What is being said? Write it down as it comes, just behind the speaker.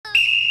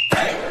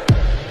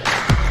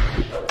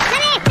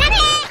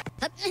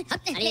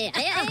Allez,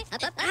 allez, allez,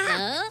 hop, hop,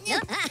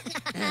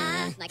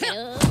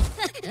 Macaro.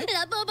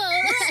 La bobo.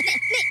 Mais,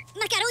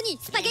 macaroni,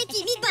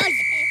 spaghetti, meatballs.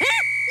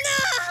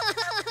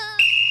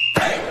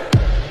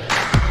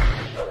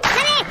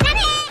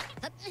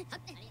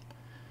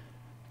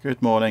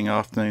 Good morning,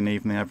 afternoon,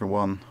 evening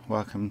everyone.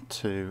 Welcome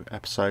to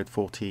episode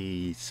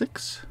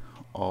 46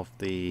 of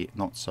the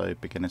Not So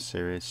Beginner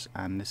series,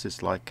 and this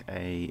is like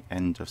a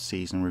end of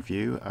season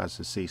review as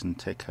the season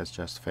tick has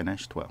just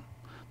finished. Well,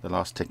 the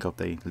last tick of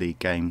the league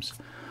games.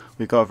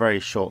 We've got a very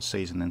short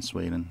season in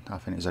Sweden. I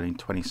think it's only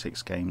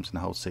 26 games in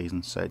the whole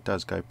season, so it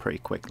does go pretty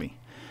quickly.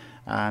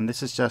 And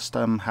this is just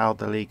how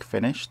the league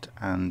finished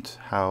and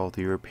how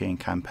the European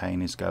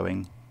campaign is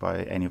going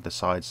by any of the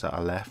sides that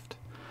are left.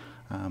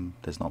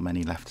 There's not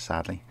many left,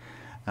 sadly.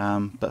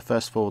 But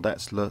first of all,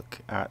 let's look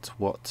at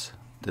what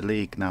the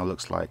league now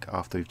looks like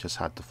after we've just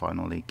had the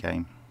final league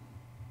game.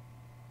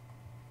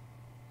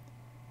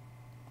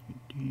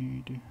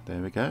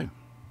 There we go.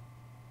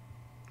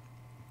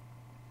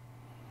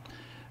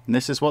 And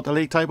this is what the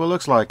league table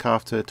looks like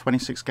after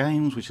 26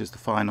 games, which is the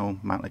final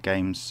amount of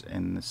games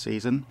in the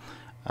season.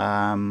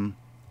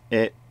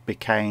 It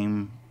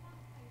became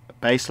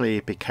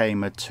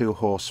a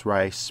two-horse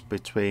race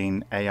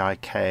between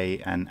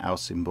AIK and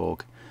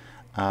Elfsborg.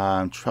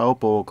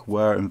 Trelleborg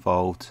were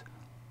involved,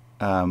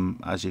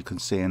 as you can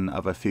see in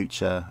other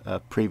future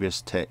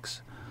previous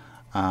ticks,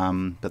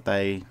 but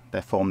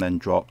their form then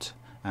dropped,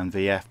 and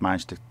VF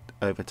managed to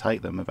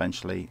overtake them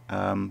eventually.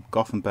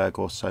 Gothenburg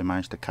also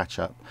managed to catch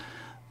up.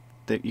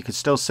 You could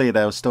still see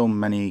there were still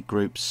many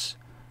groups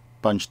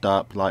bunched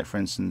up, like for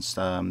instance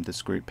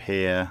this group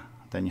here.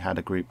 Then you had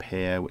a group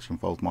here which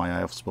involved my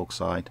Elfsborg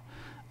side,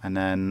 and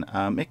then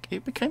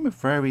it became a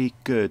very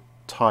good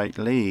tight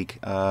league,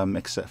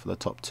 except for the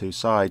top two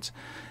sides.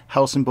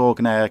 Helsingborg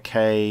and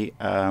AIK,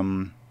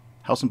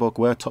 Helsingborg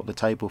were top of the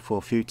table for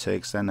a few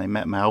ticks, then they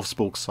met my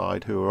Elfsborg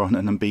side who were on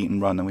an unbeaten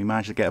run, and we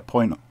managed to get a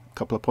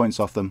couple of points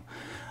off them,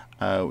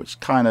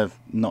 which kind of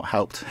not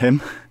helped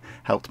him.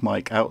 Helped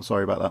Mike out,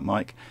 sorry about that,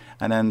 Mike.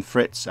 And then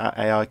Fritz at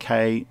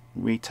AIK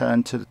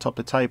returned to the top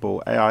of the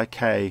table.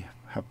 AIK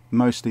have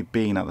mostly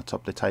been at the top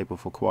of the table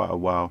for quite a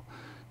while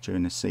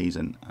during the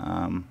season.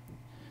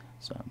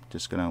 So I'm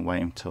just going to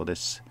wait until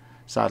this.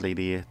 Sadly,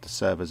 the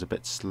server's a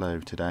bit slow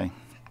today.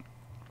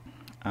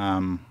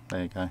 There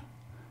you go.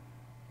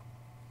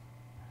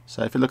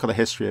 So if you look at the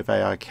history of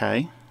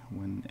AIK,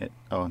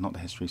 not the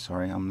history,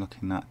 sorry. I'm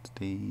looking at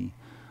I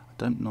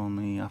don't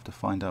normally have to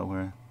find out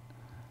where.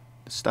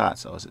 The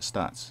stats, or is it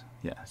stats?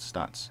 Yeah,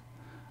 stats.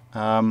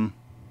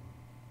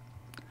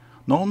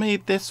 Normally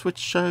this would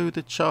show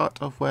the chart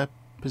of where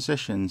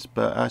positions,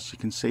 but as you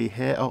can see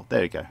here, oh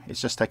there you go, it's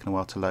just taken a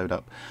while to load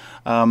up.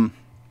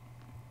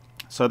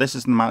 So this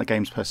is the amount of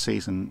games per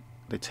season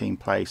the team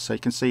plays. So you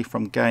can see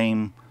from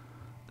game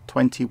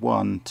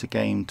 21 to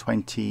game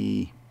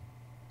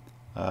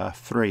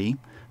 23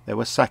 they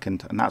were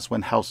second, and that's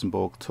when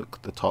Helsingborg took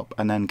the top.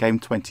 And then game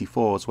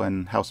 24 is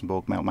when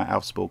Helsingborg met my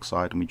Elfsborg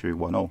side and we drew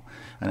 1-1,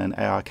 and then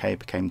ARK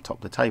became top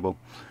of the table.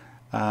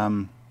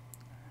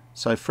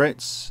 So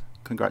Fritz,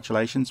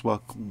 congratulations,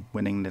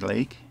 winning the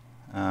league.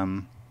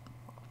 And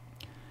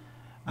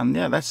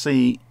yeah, let's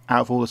see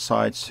out of all the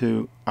sides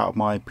who out of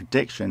my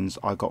predictions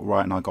I got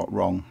right and I got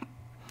wrong.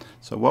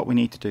 So what we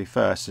need to do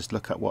first is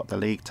look at what the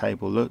league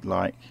table looked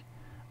like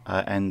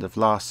end of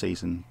last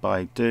season.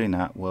 By doing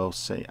that, we'll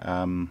see.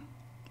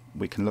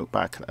 We can look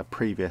back at a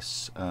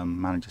previous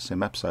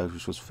Managersim episode,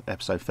 which was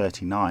episode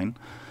 39,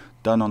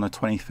 done on the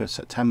 25th of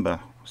September.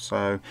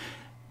 So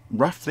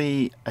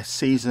roughly a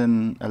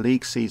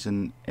league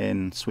season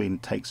in Sweden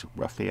takes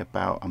roughly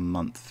about a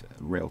month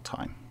real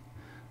time.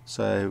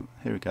 So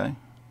here we go. I'll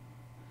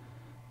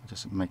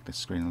just make the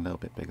screen a little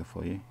bit bigger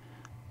for you.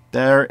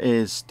 There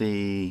is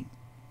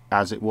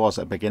as it was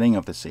at the beginning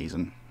of the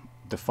season,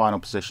 the final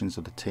positions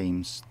of the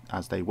teams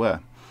as they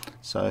were.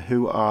 So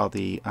who are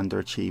the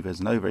underachievers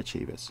and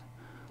overachievers?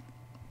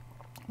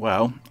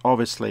 Well,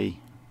 obviously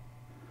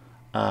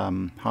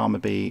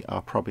Hammarby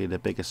are probably the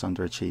biggest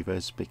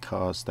underachievers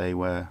because they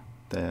were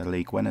the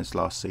league winners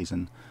last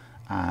season,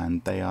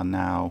 and they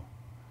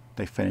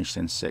finished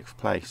in 6th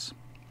place.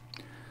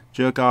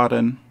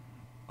 Djurgården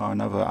are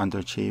another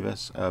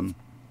underachievers.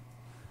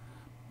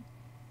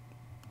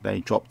 They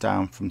dropped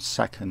down from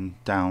 2nd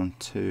down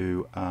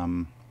to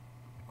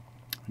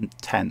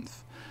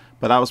 10th.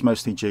 But that was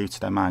mostly due to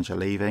their manager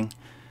leaving,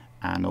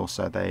 and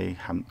also they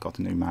haven't got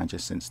a new manager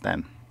since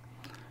then.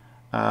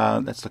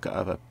 Let's look at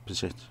other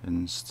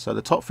positions. So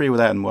the top three were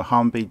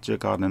Hammarby,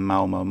 Djurgården and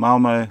Malmö.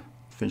 Malmö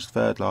finished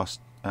 3rd last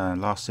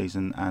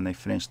season, and they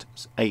finished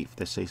 8th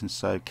this season.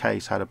 So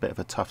K's had a bit of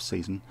a tough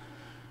season.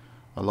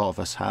 A lot of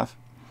us have.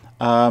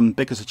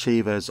 Biggest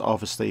achievers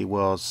obviously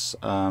was,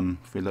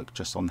 if we look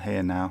just on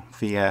here now,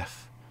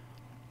 VF.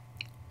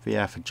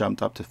 VF had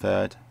jumped up to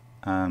 3rd.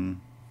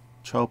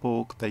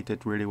 Trelleborg, they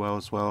did really well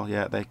as well.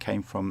 Yeah, they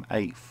came from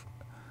 8th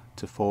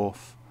to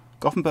 4th.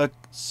 Gothenburg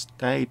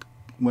stayed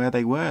where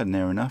they were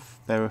near enough.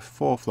 They were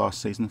 4th last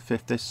season,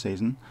 5th this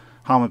season.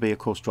 Hammarby of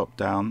course dropped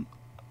down.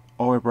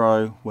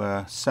 Örebro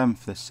were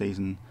 7th this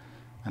season,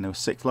 and they were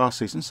 6th last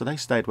season, so they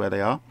stayed where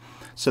they are.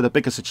 So the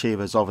biggest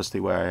achievers obviously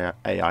were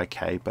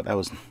AIK, but there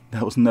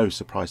was no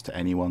surprise to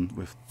anyone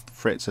with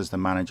Fritz as the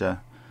manager.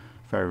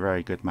 Very,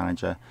 very good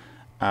manager.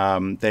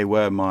 They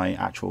were my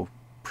actual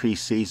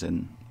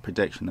pre-season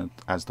prediction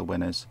as the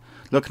winners.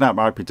 Looking at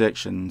my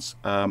predictions,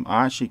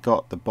 I actually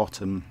got the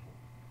bottom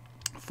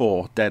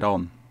 4 dead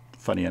on,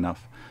 funny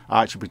enough.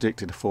 I actually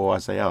predicted the 4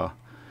 as they are.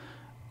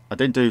 I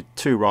didn't do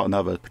too right on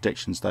other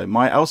predictions though.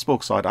 My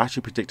Elfsborg side, I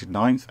actually predicted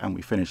 9th and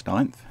we finished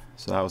 9th,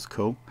 so that was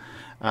cool.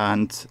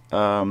 And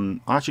I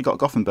actually got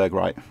Gothenburg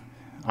right.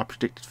 I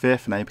predicted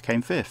 5th and they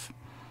became 5th.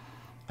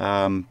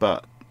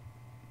 But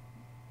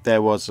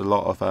there was a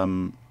lot of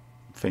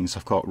things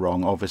I've got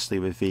wrong. Obviously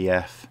with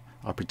VF,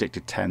 I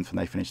predicted 10th and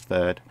they finished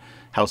 3rd.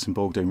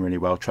 Helsingborg doing really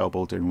well,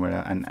 Trelleborg doing really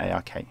well, and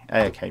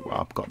AIK,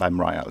 well, I've got them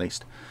right at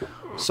least.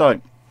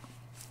 So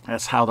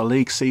that's how the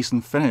league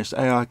season finished.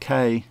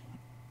 AIK,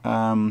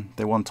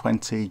 they won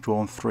 20,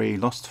 drawn 3,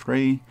 lost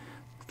 3,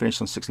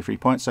 finished on 63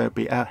 points. So it'd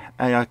be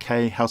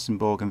AIK,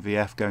 Helsingborg and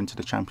VF going to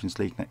the Champions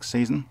League next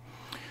season.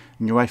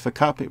 In UEFA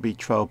Cup, it'd be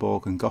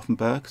Trelleborg and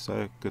Gothenburg,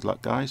 so good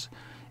luck guys.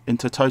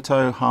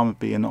 Intertoto,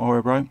 Hammarby and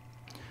Örebro,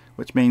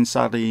 which means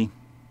sadly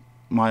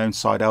my own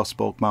side,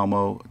 Elfsborg,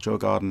 Malmö,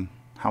 Djurgården,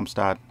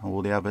 Halmstad,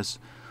 all the others,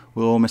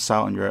 will all miss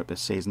out on Europe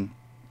this season.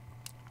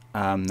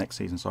 Next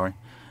season, sorry.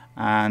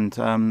 And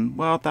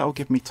well, that will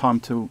give me time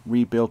to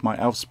rebuild my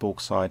Elfsborg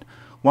side.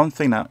 One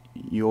thing that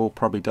you all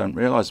probably don't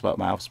realise about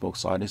my Elfsborg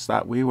side is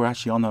that we were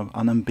actually on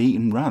an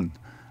unbeaten run.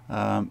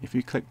 If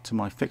you click to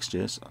my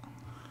fixtures,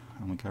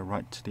 and we go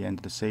right to the end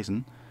of the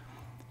season,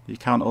 you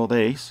count all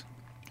these,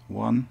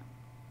 1,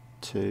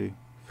 2,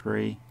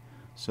 3,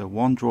 so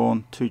 1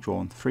 drawn, 2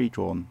 drawn, 3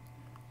 drawn,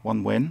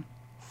 1 win,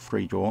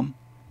 3 drawn,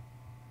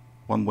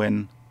 1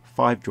 win,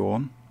 5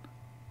 drawn,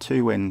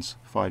 2 wins,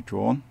 5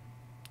 drawn,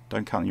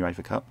 don't count the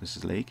UEFA Cup, this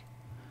is league,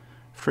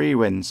 3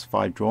 wins,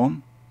 5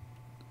 drawn,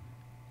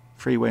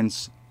 3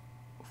 wins,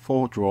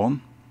 4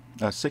 drawn,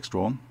 6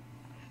 drawn,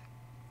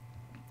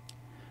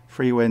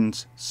 3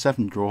 wins,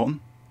 7 drawn,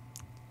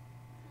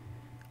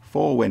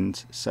 4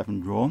 wins, 7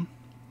 drawn,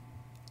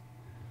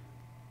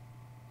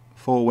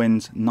 4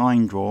 wins,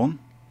 9 drawn,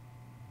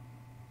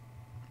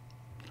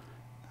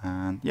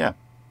 and yeah.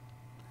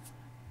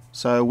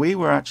 So we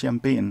were actually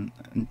unbeaten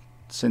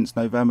since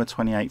November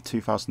 28,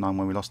 2009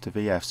 when we lost to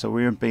VF. So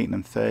we were unbeaten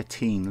in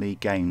 13 league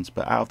games,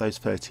 but out of those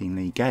 13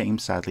 league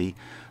games, sadly,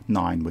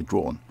 9 were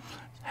drawn.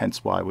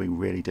 Hence why we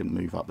really didn't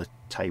move up the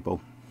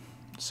table.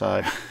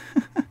 So,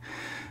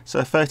 so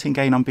a 13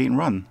 game unbeaten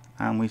run,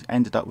 and we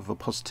ended up with a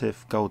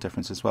positive goal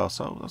difference as well.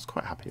 So I was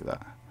quite happy with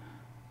that.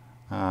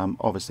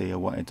 Obviously I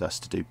wanted us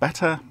to do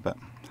better, but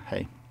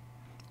hey,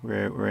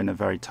 we're in a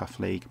very tough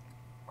league.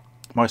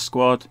 My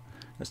squad,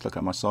 let's look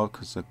at my squad,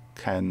 because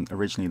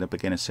originally the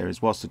beginner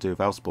series was to do with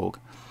Elfsborg,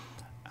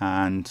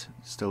 and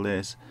still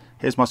is.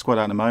 Here's my squad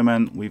at the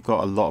moment. We've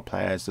got a lot of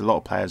players. A lot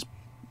of players'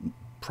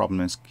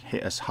 problems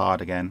hit us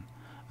hard again,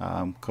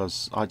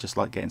 because I just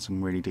like getting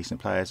some really decent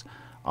players.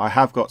 I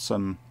have got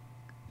some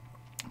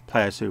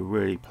players who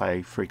really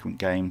play frequent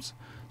games.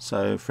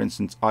 So for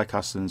instance,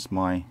 Ikasten's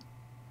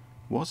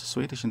was a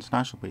Swedish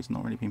international, but he's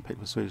not really been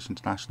picked for Swedish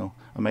international.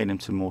 I made him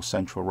to a more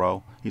central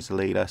role. He's the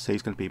leader, so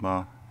he's going to be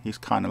he's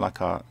kind of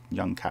like our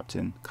young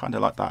captain, kind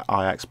of like that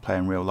Ajax player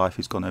in real life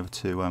who's gone over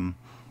to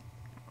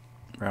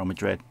Real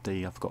Madrid.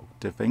 I've got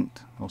De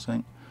Vinct or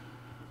something.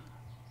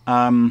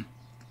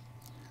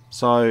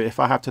 So if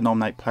I have to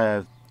nominate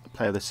player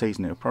of the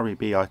season, it'll probably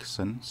be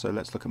Ikeson. So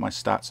let's look at my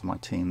stats on my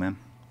team then.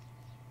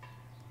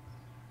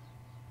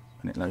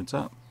 When it loads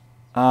up,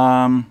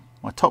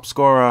 my top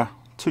scorer,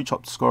 2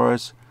 top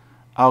scorers,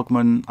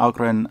 Algren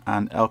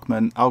and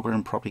Elkman.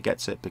 Algren probably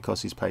gets it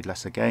because he's played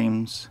lesser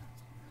games.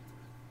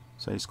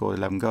 So he scored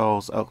 11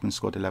 goals. Elkman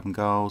scored 11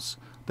 goals.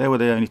 They were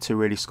the only 2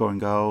 really scoring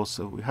goals.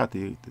 So we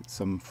had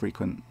some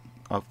frequent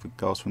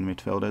goals from the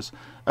midfielders.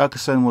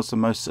 Elkerson was the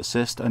most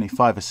assists, only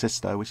 5 assists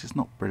though, which is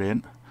not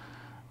brilliant.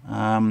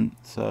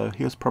 So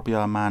he was probably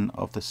our man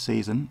of the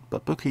season.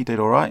 But Buki did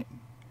alright.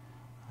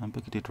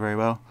 Buki did very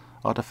well.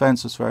 Our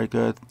defence was very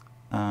good,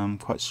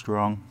 quite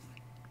strong.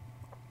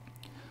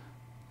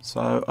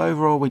 So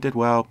overall we did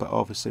well, but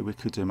obviously we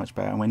could do much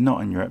better. And we're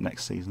not in Europe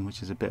next season,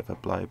 which is a bit of a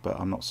blow, but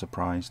I'm not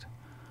surprised.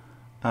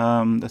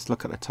 Let's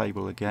look at the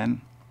table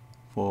again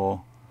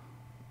for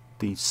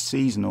the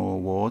seasonal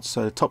awards.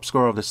 So the top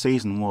scorer of the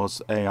season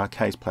was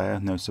AIK's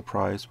player, no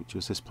surprise, which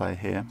was this player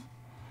here.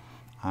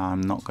 I'm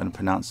not going to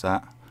pronounce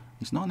that.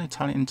 He's not an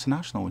Italian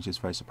international, which is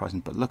very surprising,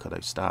 but look at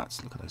those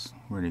stats. Look at those,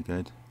 really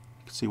good.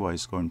 You can see why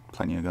he's scoring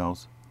plenty of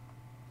goals.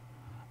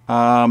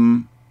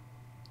 Then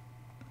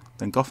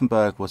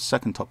Gothenburg was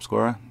second top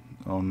scorer.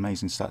 Oh,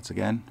 amazing stats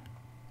again.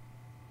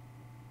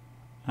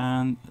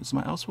 And is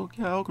my Elfsborg?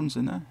 Yeah, Algren's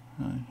in there.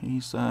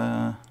 He's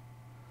 10th,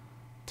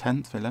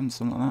 11th,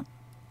 something like that.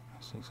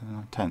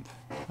 6th, 10th.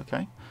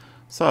 Okay.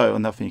 So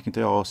another thing you can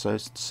do also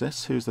is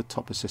assists. Who's the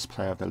top assist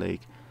player of the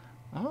league?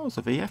 Oh, it's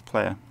a VF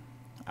player,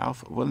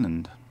 Alf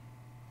Willand.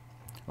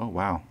 Oh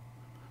wow,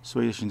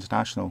 Swedish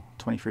international,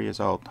 23 years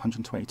old,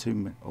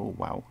 122. Oh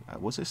wow,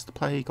 was this the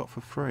player he got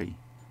for free?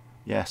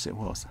 Yes, it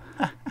was.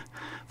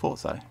 Thought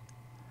so.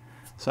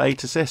 So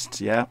 8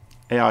 assists, yeah.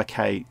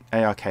 AIK,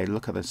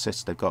 look at the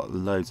assists, they've got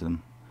loads of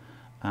them.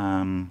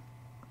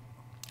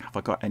 Have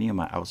I got any of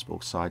my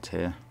Elfsborg sides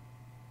here?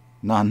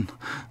 None.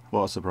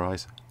 What a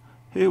surprise.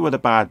 Who were the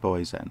bad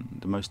boys then?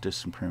 The most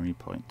disciplinary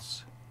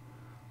points.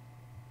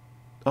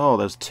 Oh,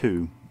 there's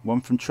 2.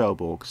 One from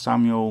Trelleborg,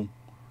 Samuel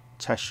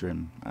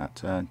Teschrin at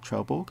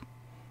Trelleborg.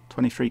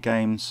 23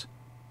 games.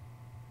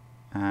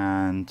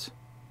 And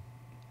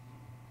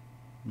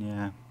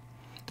yeah,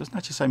 doesn't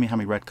actually say me how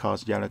many red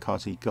cards, yellow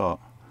cards he got,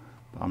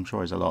 but I'm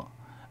sure it's a lot.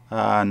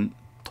 And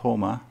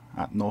Torma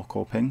at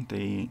Norrköping,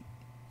 the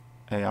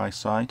AI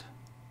side.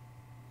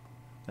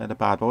 They're the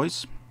bad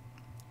boys.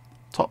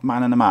 Top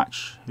man in the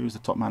match. Who's the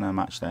top man in the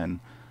match then?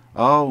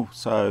 Oh,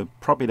 so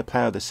probably the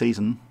player of the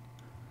season,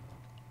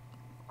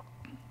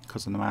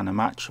 because of the man of the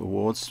match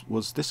awards,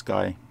 was this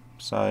guy.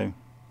 So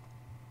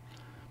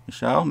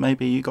Michelle,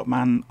 maybe you got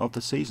man of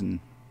the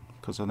season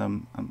because of the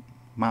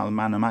amount of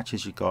man of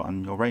matches you got,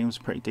 and your rating was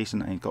pretty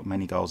decent, and he got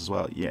many goals as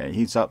well. Yeah,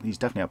 he's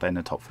definitely up there in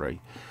the top 3.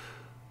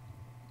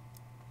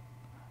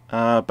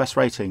 Best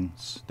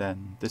ratings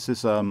then. This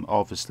is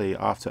obviously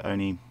after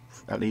only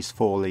at least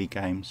 4 league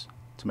games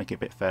to make it a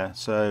bit fair.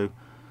 So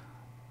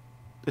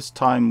this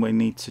time we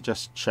need to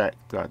just check.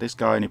 This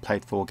guy only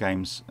played 4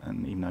 games,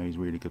 and even though he's a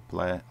really good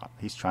player,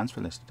 he's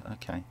transfer listed.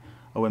 Okay,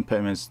 I wouldn't put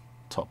him as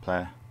top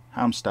player.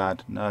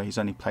 Halmstad, no, he's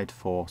only played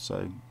 4,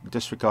 so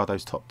disregard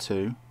those top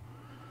 2.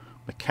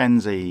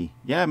 Mackenzie,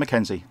 yeah,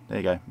 Mackenzie, there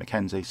you go,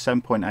 Mackenzie,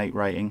 7.8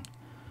 rating.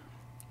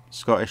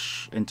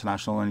 Scottish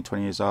international, only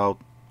 20 years old.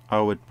 I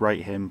would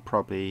rate him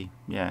probably,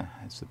 yeah,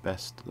 it's the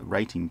best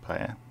rating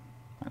player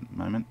at the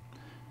moment.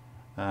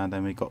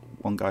 Then we got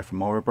one guy from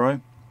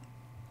Morabro.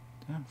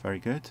 Yeah, very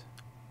good.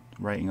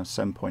 Rating of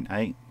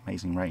 7.8,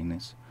 amazing rating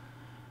this.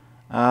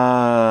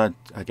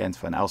 Again,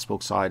 for an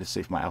Elfsborg side, let's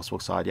see for my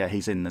Elfsborg side, yeah,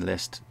 he's in the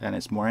list, and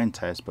it's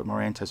Morientes, but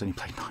Morientes only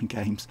played 9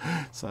 games,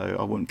 so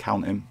I wouldn't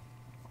count him.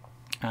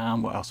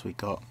 What else we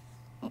got?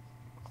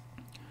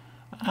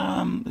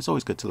 It's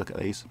always good to look at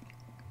these.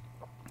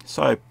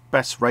 So,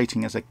 best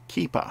rating as a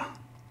keeper.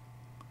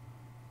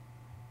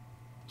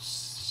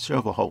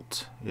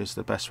 Silverholt is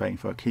the best rating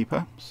for a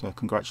keeper, so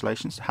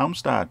congratulations.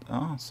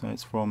 Halmstad, so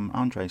it's from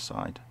Andre's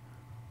side.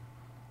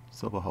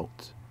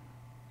 Silverholt.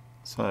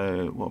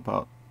 So, what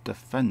about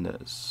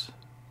defenders?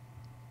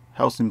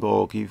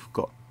 Helsingborg, you've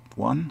got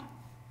 1.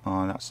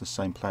 Oh, that's the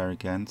same player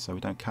again, so we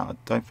don't count. I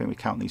don't think we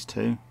count these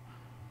 2.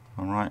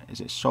 Alright, is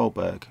it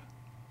Solberg?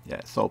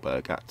 Yeah,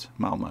 Solberg at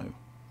Malmo.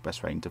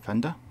 Best rating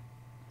defender.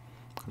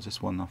 Because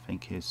this one I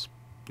think is,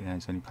 yeah,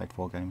 he's only played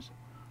 4 games.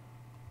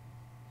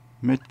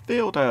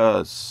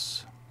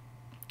 Midfielders.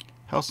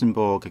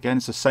 Helsingborg, again,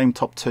 it's the same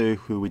top 2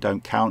 who we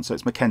don't count, so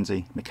it's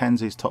Mackenzie.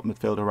 Mackenzie's top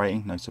midfielder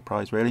rating, no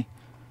surprise really.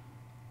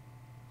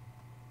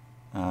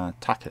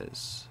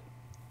 Tackers.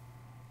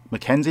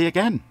 Mackenzie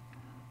again.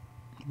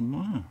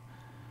 Wow.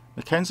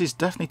 Mackenzie's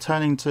definitely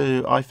turning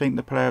to, I think,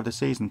 the player of the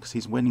season, because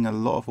he's winning a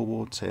lot of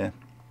awards here.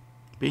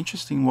 Be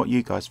interesting what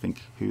you guys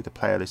think who the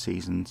player of the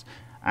season's.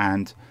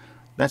 And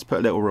let's put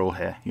a little rule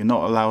here. You're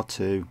not allowed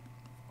to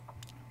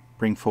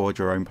bring forward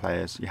your own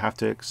players. You have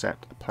to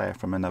accept a player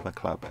from another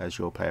club as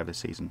your player of the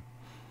season.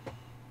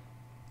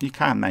 You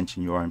can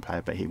mention your own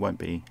player, but he won't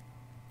be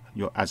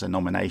as a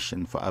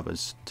nomination for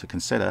others to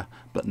consider.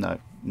 But no,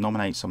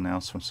 nominate someone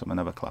else from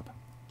another club.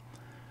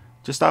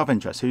 Just out of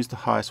interest, who's the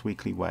highest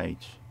weekly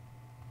wage?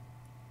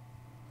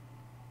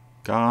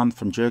 Garn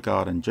from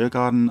Djurgården.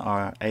 Djurgården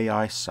are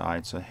AI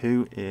side, so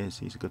who is,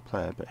 he's a good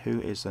player, but who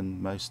is the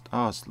most,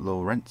 it's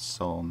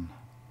Lorentzon,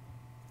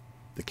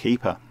 the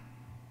keeper.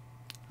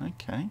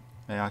 Okay,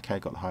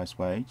 AIK got the highest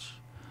wage,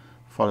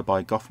 followed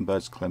by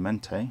Gothenburg's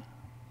Clemente.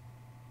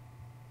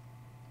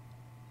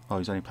 Oh,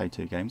 he's only played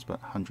 2 games,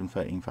 but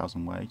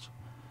 113,000 wage.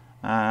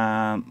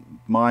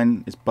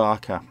 Mine is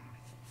Barker.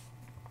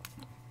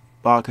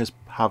 Barker's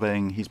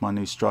he's my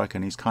new striker,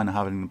 and he's kind of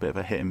having a bit of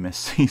a hit and miss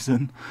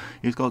season.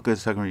 He's got good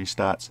secondary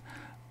stats,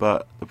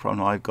 but the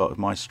problem I've got with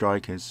my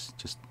strikers,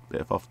 just a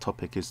bit of off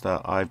topic, is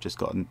that I've just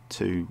gotten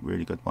 2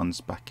 really good ones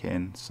back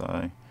in.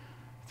 So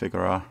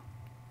Figueroa,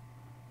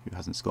 who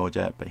hasn't scored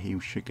yet, but he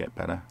should get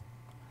better,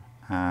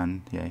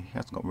 and yeah, he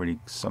has got really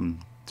some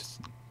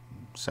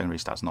secondary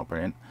stats not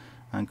brilliant.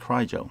 And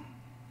Krygel,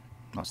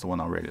 that's the one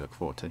I really look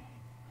forward to.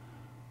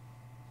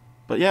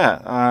 But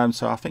yeah,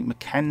 so I think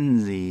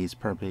Mackenzie is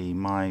probably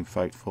my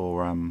vote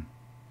for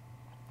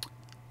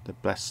the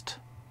best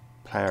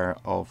player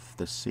of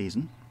the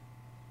season.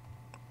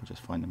 I'll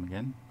just find him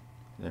again.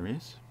 There he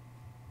is.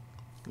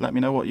 Let me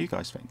know what you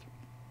guys think.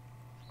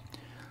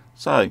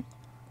 So,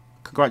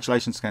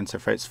 congratulations again to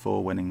Fritz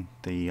for winning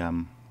the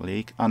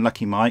league.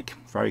 Unlucky Mike,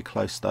 very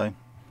close though.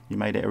 You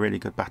made it a really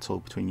good battle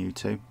between you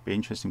two. Be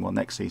interesting what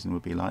next season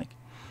would be like.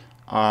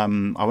 I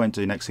won't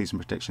do next season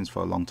predictions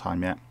for a long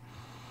time yet.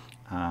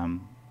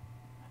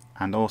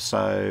 And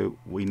also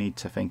we need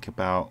to think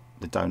about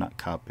the Donut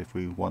Cup, if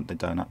we want the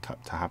Donut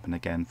Cup to happen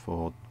again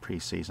for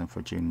pre-season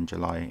for June and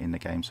July in the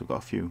game. So we've got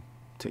a few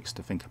ticks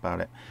to think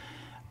about it.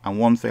 And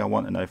one thing I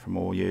want to know from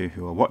all you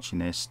who are watching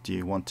this, do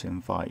you want to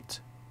invite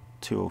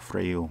 2 or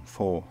 3 or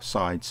 4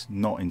 sides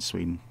not in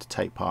Sweden to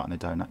take part in the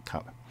Donut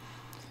Cup?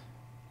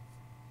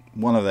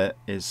 One of it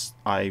is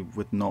I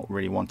would not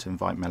really want to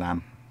invite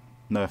Milan.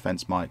 No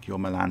offence, Mike, your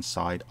Milan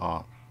side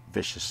are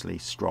viciously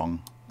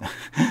strong.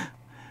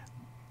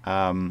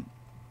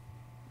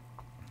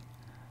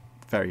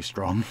 Very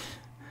strong,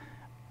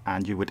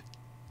 and you would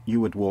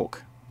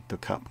walk the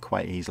cup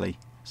quite easily,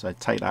 so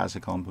take that as a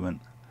compliment.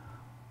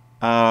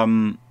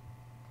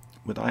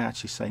 Would I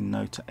actually say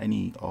no to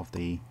any of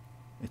the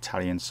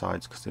Italian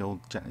sides, because the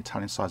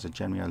Italian sides are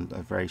generally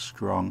are very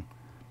strong?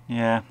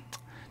 Yeah,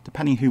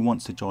 depending who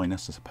wants to join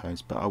us, I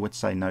suppose, but I would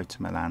say no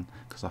to Milan,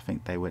 because I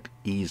think they would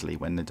easily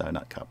win the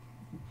Donut Cup.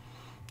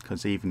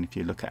 Because even if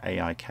you look at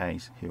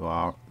AIK, who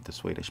are the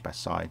Swedish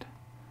best side,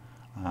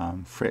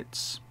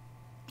 Fritz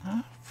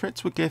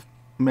would give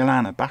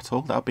Milan a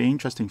battle. That would be an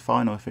interesting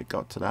final if it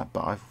got to that,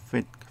 but I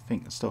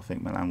still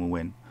think Milan will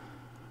win.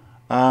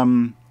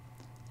 So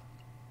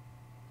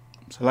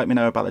let me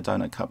know about the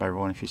Donut Cup,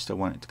 everyone, if you still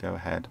want it to go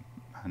ahead,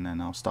 and then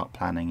I'll start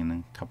planning in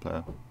a couple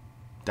of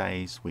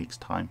days, weeks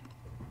time.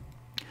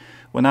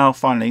 Well, now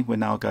finally we'll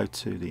now go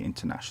to the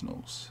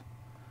internationals.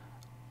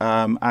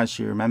 As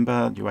you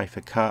remember,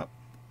 UEFA Cup,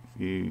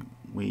 we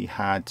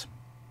had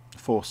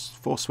four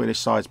Swedish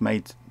sides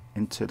made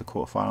into the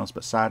quarterfinals,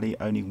 but sadly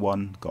only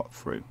one got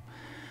through.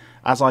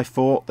 As I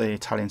thought, the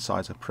Italian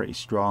sides are pretty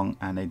strong,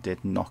 and they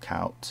did knock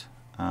out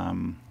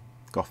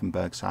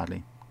Gothenburg,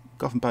 sadly.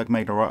 Gothenburg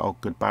made a right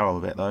old good barrel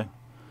of it though.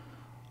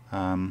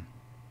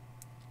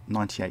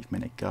 98th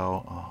minute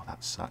goal. Oh,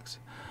 that sucks.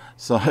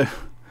 So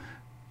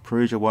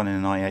Perugia won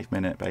in the 98th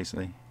minute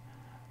basically.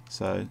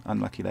 So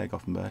unlucky there,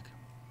 Gothenburg.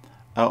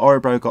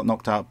 Örebro got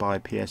knocked out by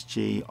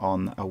PSG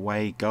on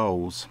away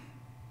goals,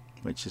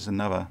 which is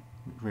another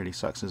really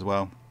sucks as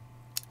well.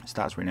 So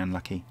that's really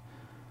unlucky.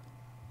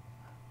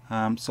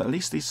 So at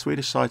least these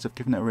Swedish sides have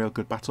given it a real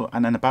good battle.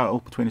 And then a battle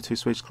between the 2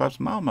 Swedish clubs.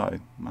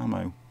 Malmo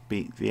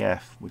beat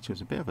VF, which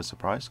was a bit of a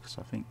surprise, because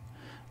I think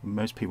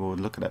most people would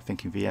look at it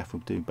thinking VF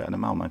would do better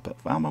than Malmo,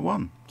 but Malmo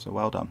won, so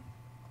well done.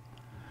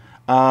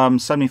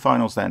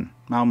 Semi-finals then.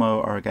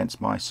 Malmo are against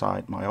my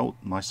side,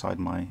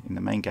 in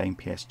the main game,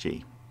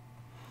 PSG.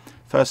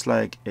 First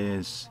leg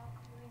is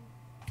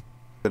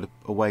a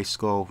away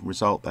score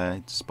result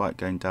there, despite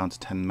going down to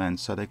 10 men,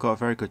 so they've got a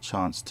very good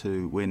chance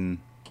to win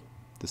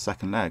the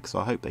second leg, so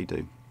I hope they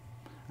do.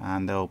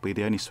 And they'll be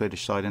the only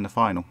Swedish side in the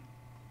final.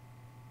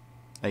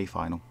 A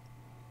final.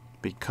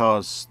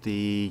 Because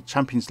the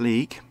Champions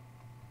League,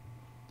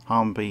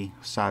 Hammarby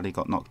sadly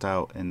got knocked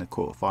out in the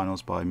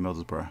quarterfinals by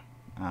Middlesbrough.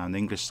 And the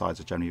English sides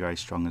are generally very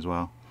strong as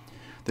well.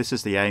 This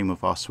is the aim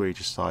of our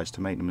Swedish sides,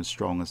 to make them as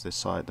strong as this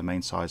side, the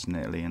main sides in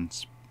Italy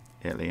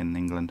and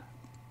England.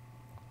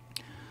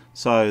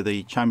 So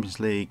the Champions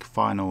League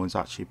final is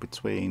actually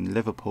between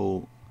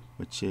Liverpool,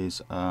 which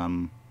is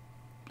Frank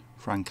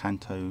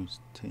Canto's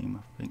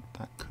team. I think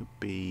that could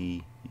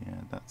be,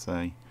 yeah,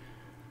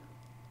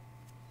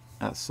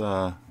 that's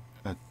a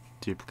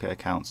duplicate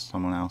account,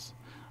 someone else,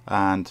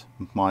 and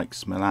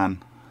Mike's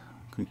Milan.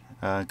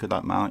 Good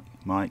luck,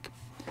 Mike.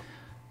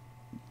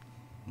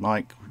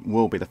 Mike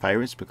will be the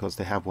favourites because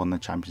they have won the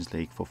Champions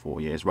League for 4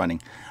 years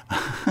running.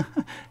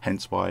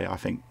 Hence why I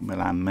think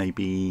Milan may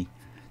be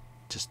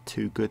just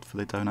too good for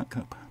the Donut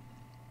Cup.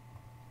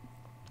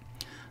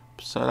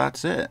 So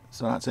that's it.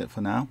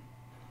 For now.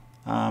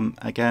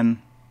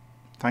 Again,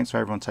 thanks for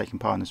everyone taking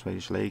part in the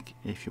Swedish League.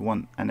 If you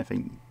want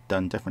anything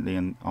done differently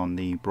on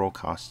the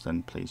broadcast,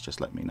 then please just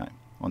let me know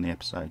on the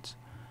episodes.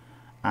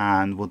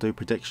 And we'll do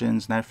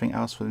predictions and everything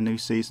else for the new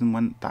season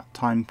when that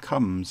time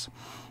comes.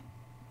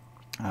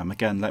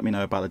 Again, let me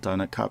know about the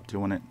Donut Cup. Do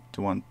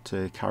you want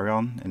to carry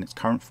on in its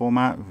current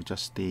format with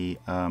just the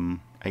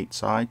 8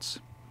 sides?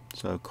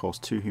 So of course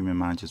 2 human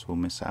managers will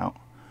miss out.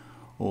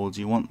 Or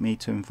do you want me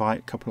to invite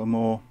a couple of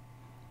more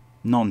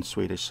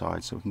non-Swedish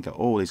sides, so we can get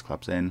all these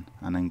clubs in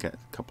and then get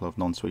a couple of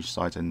non-Swedish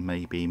sides and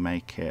maybe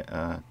make it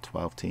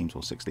 12 teams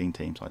or 16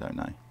 teams, I don't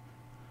know.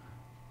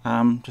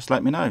 Just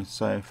let me know.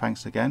 So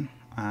thanks again,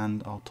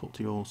 and I'll talk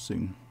to you all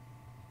soon.